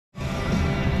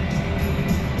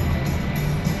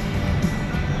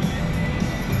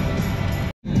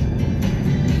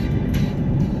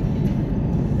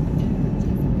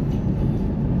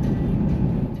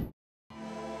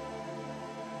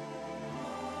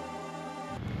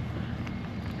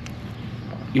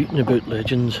Eating about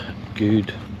legends,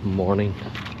 good morning.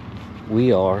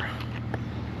 We are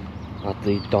at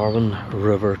the Darwin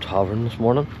River Tavern this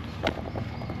morning.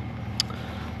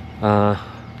 The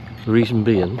reason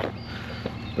being,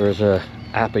 there's a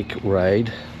epic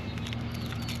ride.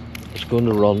 It's going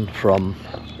to run from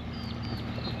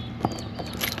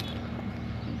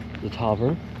the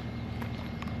tavern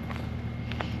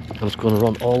and it's going to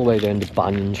run all the way down to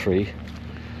Banyan Tree.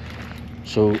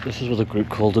 So this is with a group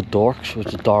called the Dorks, which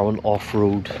is the Darwin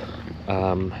off-road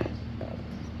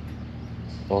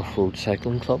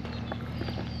cycling club.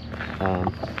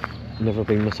 Never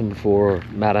been with them before, or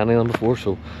met any of them before,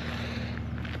 so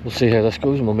we'll see how this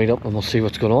goes and we'll meet up and we'll see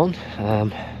what's going on.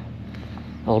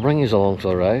 I'll bring you along for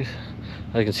the ride.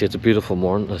 As you can see, it's a beautiful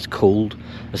morning. It's cold.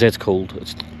 I say it's cold,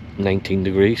 it's 19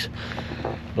 degrees.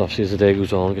 But obviously as the day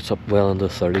goes on, it gets up well into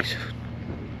the 30s.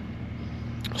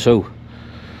 So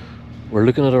we're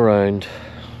looking at around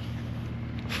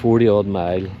 40 odd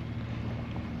mile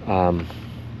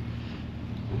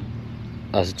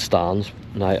as it stands.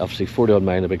 Now obviously 40 odd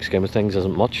mile in the big scheme of things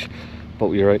isn't much, but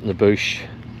when you're out in the bush,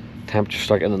 temperatures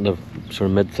start getting in the sort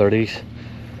of mid 30s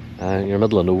and you're in the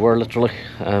middle of nowhere literally.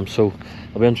 So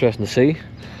it'll be interesting to see.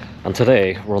 And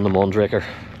today we're on the Mountainbike.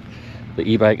 The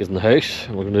e-bike is in the house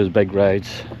and we're going to do the big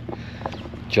rides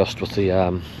just with the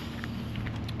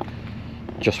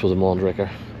Mountainbike.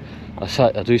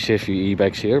 I do see a few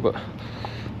e-bikes here, but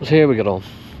we'll see how we get on.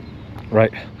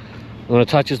 Right, I'm going to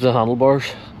attach this to the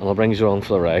handlebars and I'll bring you along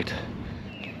for the ride.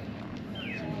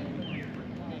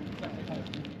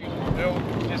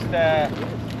 Just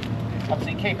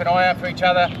obviously keep an eye out for each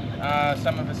other.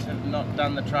 Some of us have not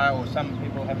done the trail, or some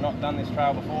people have not done this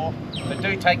trail before, but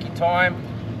do take your time.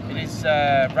 It is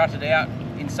rutted out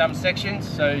in some sections,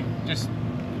 so just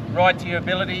ride to your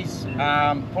abilities.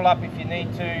 Pull up if you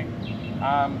need to.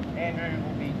 Andrew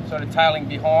will be sort of tailing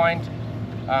behind.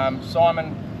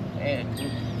 Simon will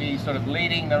be sort of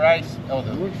leading the race, or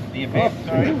the event,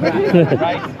 sorry. The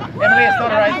race. Emily, it's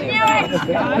not a race.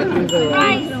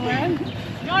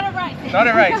 Not a race. Not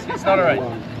a race, it's not a race.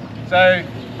 So,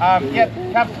 yep,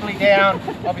 comfortably down.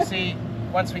 Obviously,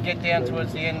 once we get down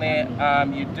towards the end there,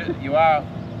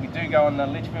 we do go on the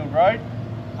Litchfield Road.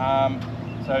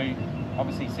 So,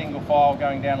 obviously single file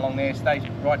going down along there, stay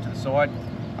right to the side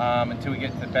until we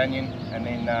get to the Banyan, and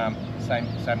then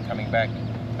same coming back.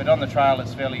 But on the trail,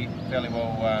 it's fairly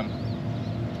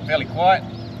quiet.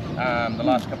 The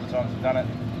last couple of times we've done it,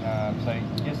 so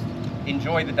just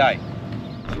enjoy the day.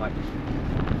 Like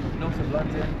north of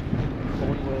London,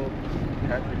 Cornwall,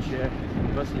 Herefordshire,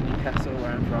 mostly Newcastle,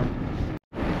 where I'm from.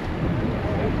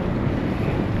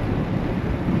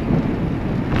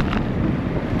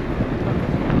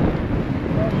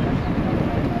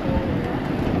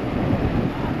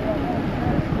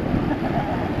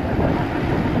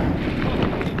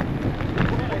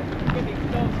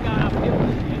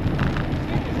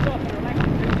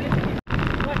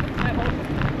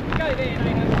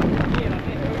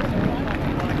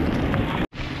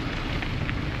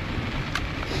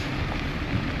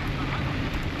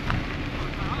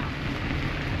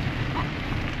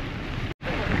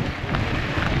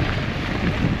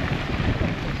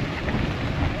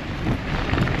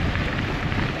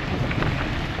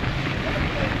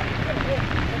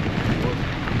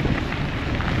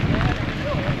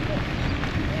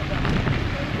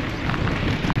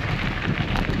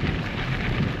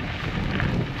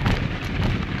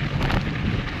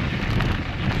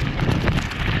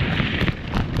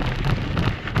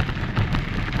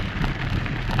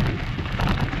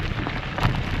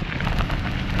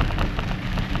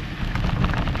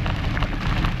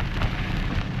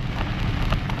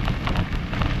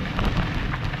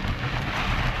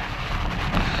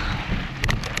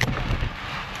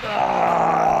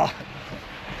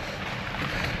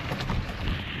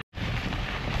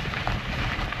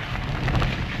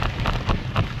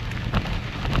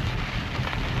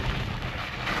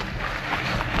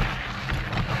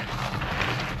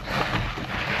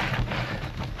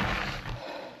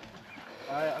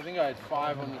 I think I had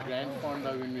 5 on the grand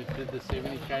final when we did the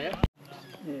 70k.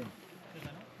 Yeah.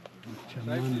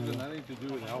 Safety has nothing to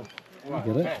do with health. Well,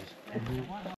 Get it? okay.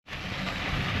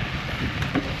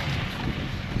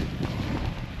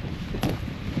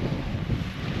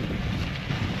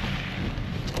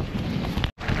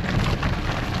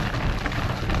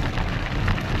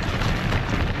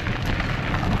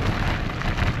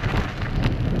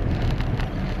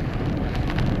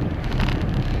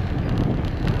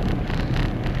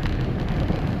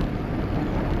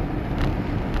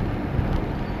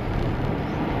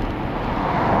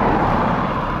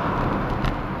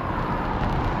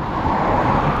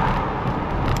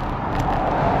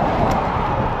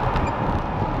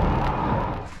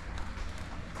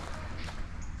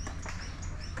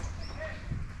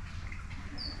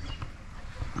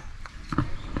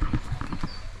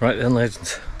 Right then,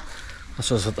 legends,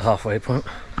 this is at the halfway point.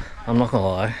 I'm not gonna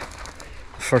lie,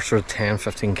 the first sort of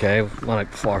 10-15k went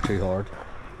out far too hard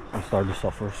and started to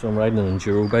suffer. So I'm riding an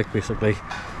enduro bike basically.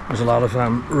 There's a lot of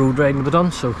road riding to be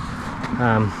done, so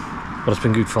but it's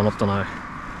been good fun up to now.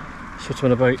 So it's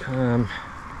been about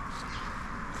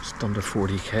just under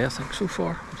 40k I think so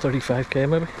far, 35k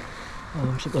maybe,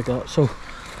 something like that. So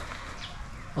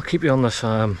I'll keep you on this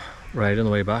ride on the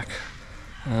way back,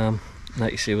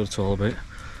 let you see what it's all about.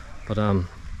 But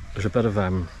there's a bit of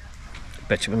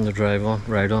bitumen to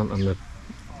ride on, and the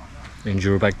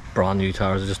enduro bike, brand new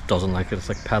tires, it just doesn't like it. It's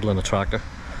like pedaling a tractor.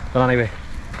 But anyway,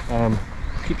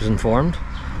 keep us informed.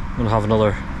 I'm gonna have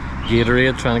another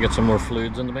Gatorade, trying to get some more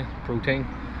fluids into me, protein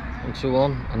and so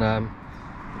on, and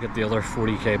get the other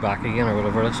 40k back again or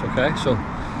whatever it is. Okay, so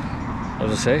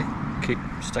as I say, keep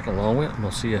sticking along with it and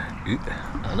we'll see you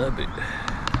out and a bit.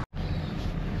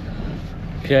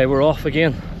 Okay, we're off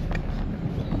again.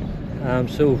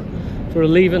 So we're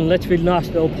leaving Litchfield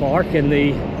National Park in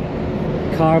the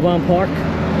caravan park.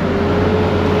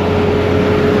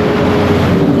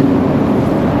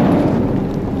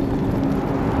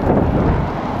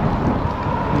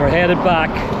 And we're headed back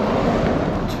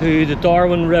to the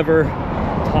Darwin River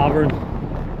Tavern.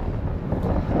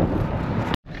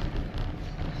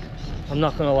 I'm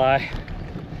not gonna lie,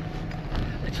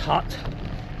 it's hot,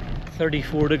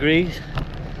 34 degrees.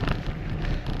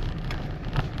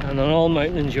 And an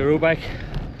all-mountain enduro bike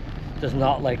does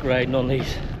not like riding on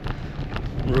these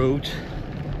roads.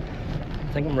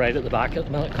 I think I'm right at the back at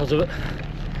the minute because of it.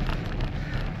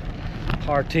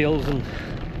 Hardtails and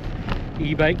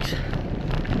e-bikes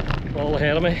all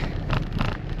ahead of me.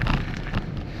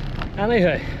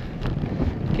 Anyhow,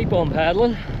 keep on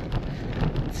pedaling,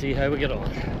 see how we get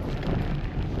on.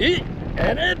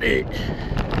 And a bit.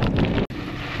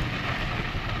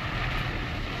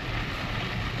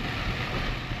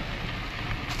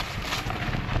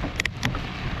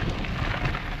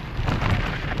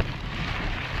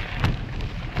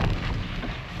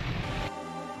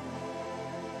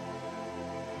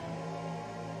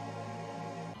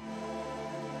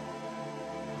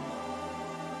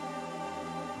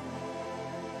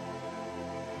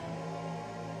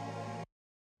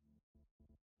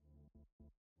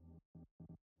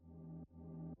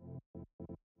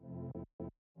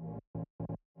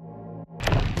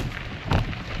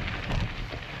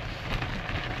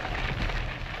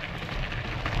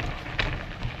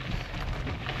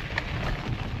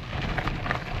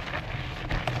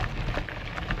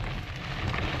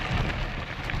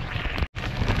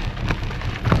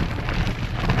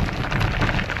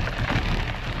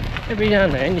 Every now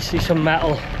and then you see some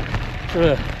metal sort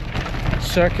of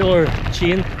circular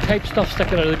chain type stuff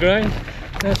sticking out of the ground.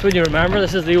 That's when you remember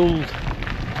this is the old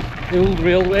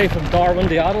railway from Darwin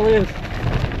to Adelaide.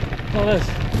 Well, it is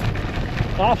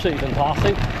absolutely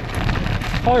fantastic.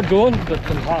 Hard going, but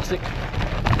fantastic.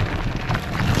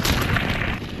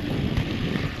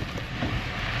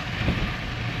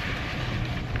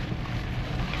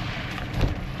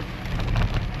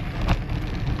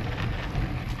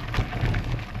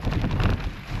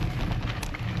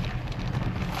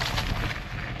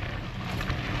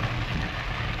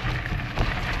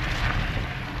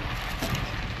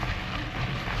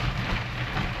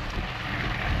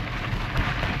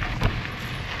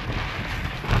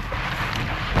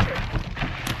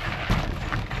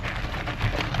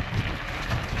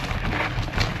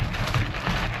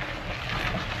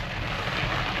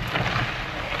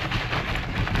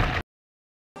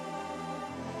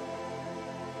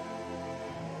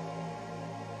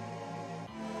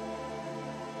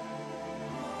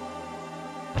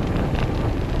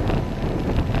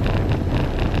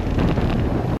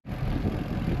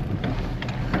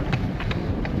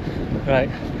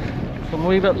 Right, so I'm a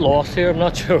wee bit lost here. I'm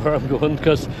not sure where I'm going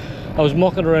because I was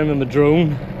mucking around with my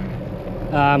drone.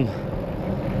 I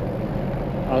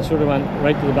sort of went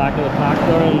right to the back of the pack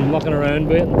there and mucking around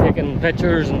with it and taking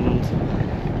pictures and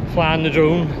flying the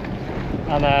drone.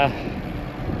 And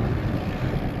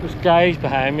there's guys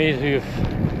behind me who've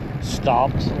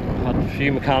stopped and had a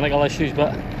few mechanical issues,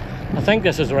 but I think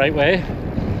this is the right way.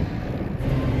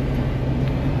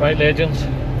 Right, legends,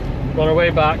 we're on our way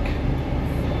back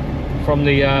from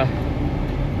the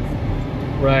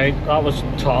ride. That was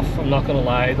tough, I'm not gonna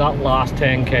lie. That last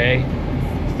 10k,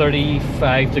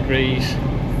 35 degrees.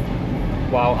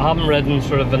 Wow, I haven't ridden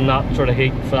sort of in that sort of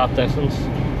heat for that distance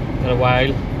in a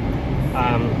while.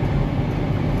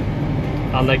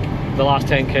 And like the last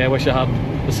 10k, I wish I had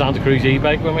the Santa Cruz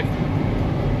e-bike with me.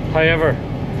 However,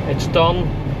 it's done.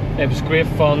 It was great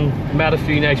fun, met a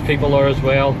few nice people there as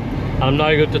well. I'm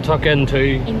now going to tuck into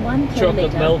In 1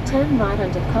 chocolate kilometre, milk, turn right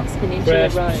onto Cox Peninsula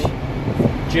crisps,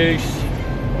 Road. juice,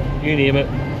 you name it,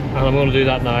 and I'm going to do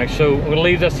that now. So I'm going to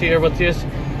leave this here with you.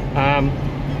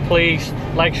 Please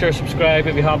like, share, subscribe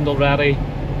if you haven't already.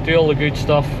 Do all the good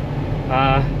stuff.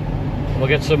 We'll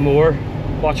get some more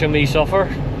watching me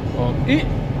suffer on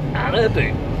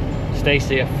Stay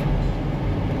safe.